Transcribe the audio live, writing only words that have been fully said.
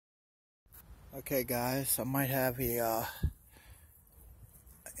Okay guys, I might have a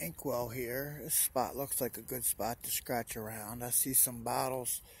inkwell here. This spot looks like a good spot to scratch around. I see some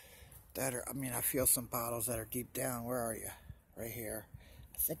bottles that are, I feel some bottles that are deep down. Where are you? Right here.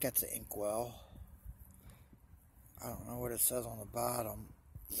 I think that's an inkwell. I don't know what it says on the bottom.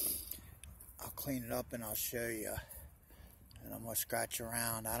 I'll clean it up and I'll show you. And I'm going to scratch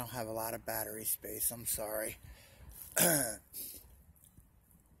around. I don't have a lot of battery space. I'm sorry.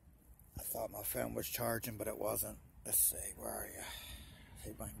 I thought my phone was charging, but it wasn't. Let's see, where are you? See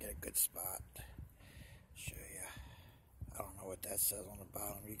if I can get a good spot. Show you. I don't know what that says on the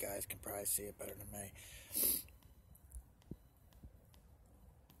bottom. You guys can probably see it better than me.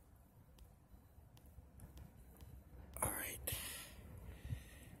 Alright.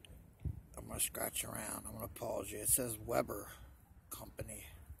 I'm going to scratch around. I'm going to pause you. It says Weber Company,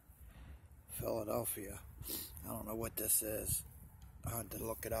 Philadelphia. I don't know what this is. I had to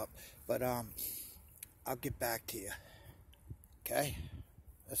look it up. But I'll get back to you. Okay?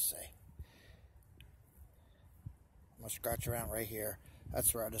 Let's see. I'm going to scratch around right here.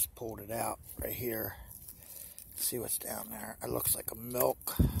 That's where I just pulled it out. Right here. See what's down there. It looks like a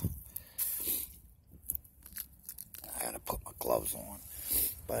milk. I gotta put my gloves on.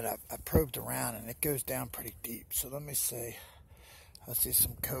 But I probed around and it goes down pretty deep. So let me see. I see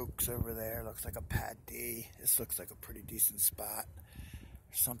some Cokes over there. Looks like a Pad D. This looks like a pretty decent spot.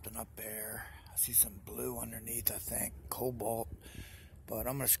 There's something up there. I see some blue underneath, I think. Cobalt. But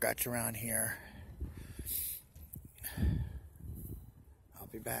I'm going to scratch around here. I'll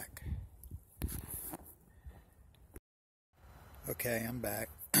be back. Okay, I'm back.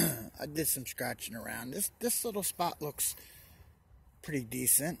 I did some scratching around. This little spot looks pretty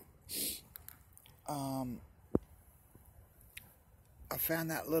decent. I found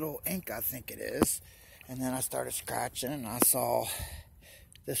that little ink, I think it is. And then I started scratching and I saw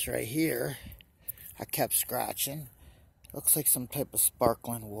this right here. I kept scratching. Looks like some type of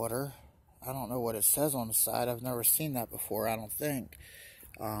sparkling water. I don't know what it says on the side. I've never seen that before, I don't think.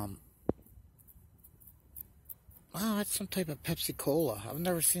 Wow, that's some type of Pepsi Cola. I've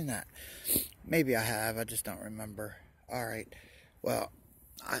never seen that. Maybe I have, I just don't remember. Alright, well,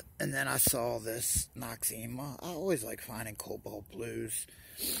 and then I saw this Noxema. I always like finding Cobalt Blues.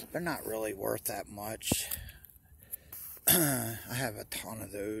 They're not really worth that much. I have a ton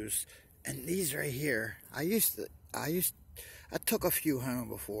of those. And these right here, I took a few home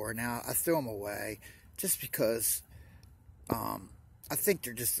before. Now I threw them away just because I think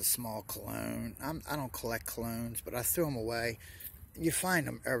they're just a small cologne. I don't collect colognes, but I threw them away. You find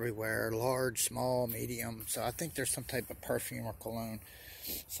them everywhere, large, small, medium. So I think there's some type of perfume or cologne.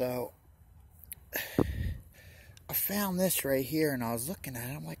 So I found this right here and I was looking at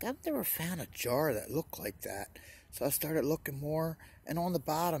it. I'm like, I've never found a jar that looked like that. So I started looking more, and on the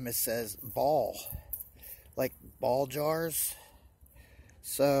bottom it says Ball, like ball jars.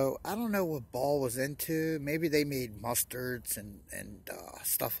 So I don't know what Ball was into. Maybe they made mustards and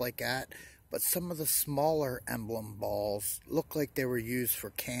stuff like that. But some of the smaller emblem balls look like they were used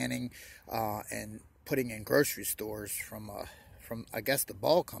for canning and putting in grocery stores from I guess the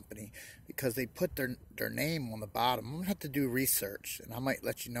Ball company, because they put their name on the bottom. I'm gonna have to do research and I might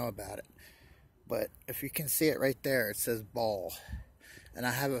let you know about it. But if you can see it right there, it says Ball. And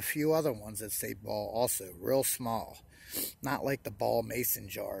I have a few other ones that say Ball also, real small. Not like the Ball mason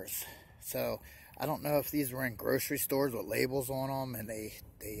jars. So I don't know if these were in grocery stores with labels on them and they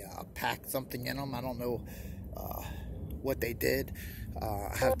packed something in them. I don't know what they did.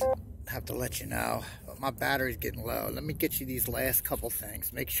 I have to let you know. But my battery's getting low. Let me get you these last couple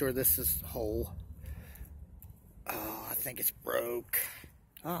things. Make sure this is whole. Oh, I think it's broke.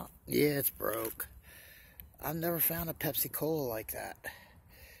 Oh, yeah, it's broke. I've never found a Pepsi Cola like that.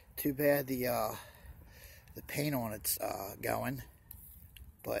 Too bad the paint on it's going,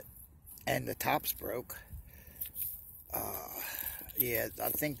 and the top's broke. Yeah, I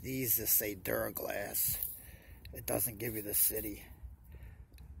think these just say Duraglass. It doesn't give you the city.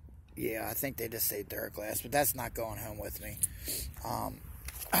 Yeah, I think they just say Duraglass, but that's not going home with me.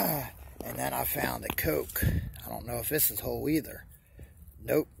 And then I found a Coke. I don't know if this is whole either.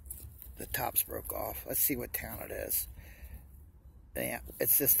 Nope, the top's broke off. Let's see what town it is. Yeah,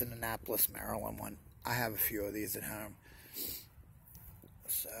 it's just an Annapolis, Maryland one. I have a few of these at home.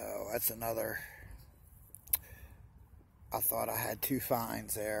 So that's another. I thought I had two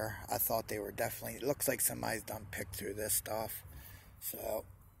finds there. I thought they were definitely. It looks like somebody's done picked through this stuff. So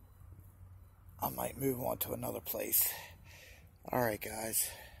I might move on to another place. Alright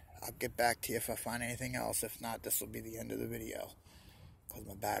guys, I'll get back to you if I find anything else. If not, this will be the end of the video, because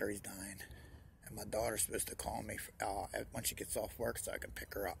my battery's dying. And my daughter's supposed to call me when she gets off work so I can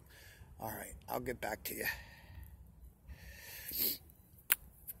pick her up. Alright, I'll get back to you.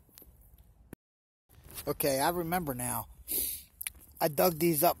 Okay, I remember now. I dug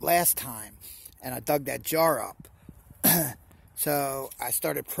these up last time, and I dug that jar up. So I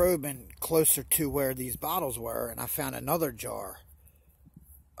started probing closer to where these bottles were, and I found another jar.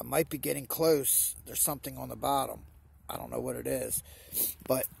 I might be getting close. There's something on the bottom. I don't know what it is,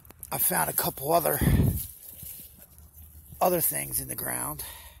 but I found a couple other things in the ground.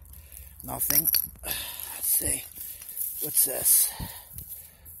 Nothing. Let's see. What's this?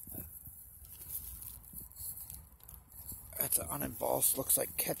 That's an unembossed. Looks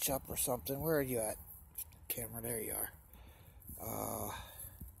like ketchup or something. Where are you at, camera? There you are.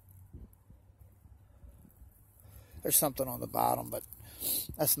 There's something on the bottom, but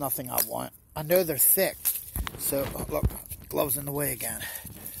that's nothing I want. I know they're thick. So, look, gloves in the way again.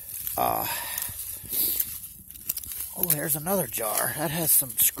 Oh, there's another jar. That has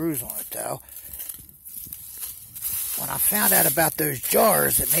some screws on it, though. When I found out about those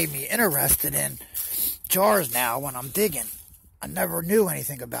jars, it made me interested in jars now when I'm digging. I never knew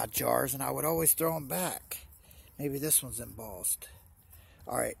anything about jars, and I would always throw them back. Maybe this one's embossed.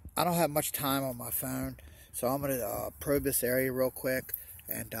 Alright, I don't have much time on my phone, so I'm going to probe this area real quick,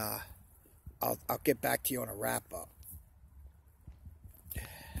 and I'll get back to you on a wrap-up.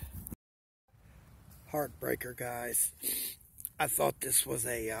 Heartbreaker, guys. I thought this was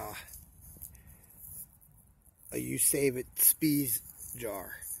a You Save It Speas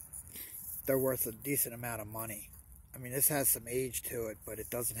jar. They're worth a decent amount of money. I mean, this has some age to it, but it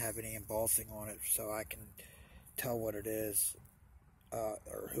doesn't have any embossing on it, so I can tell what it is,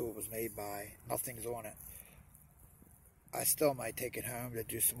 or who it was made by. Nothing's on it. I still might take it home to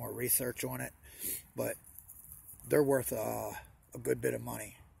do some more research on it, but they're worth a good bit of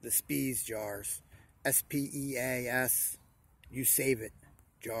money. The Speas jars. S-P-E-A-S. You Save It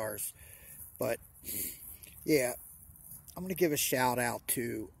jars. But, yeah, I'm going to give a shout out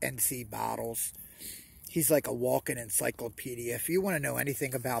to NC Bottles. He's like a walking encyclopedia. If you want to know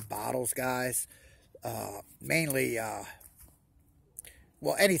anything about bottles, guys, mainly,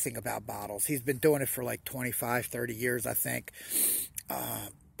 well, anything about bottles. He's been doing it for like 25, 30 years, I think.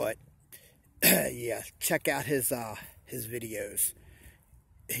 But, yeah, check out his videos.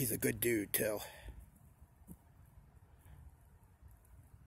 He's a good dude, too.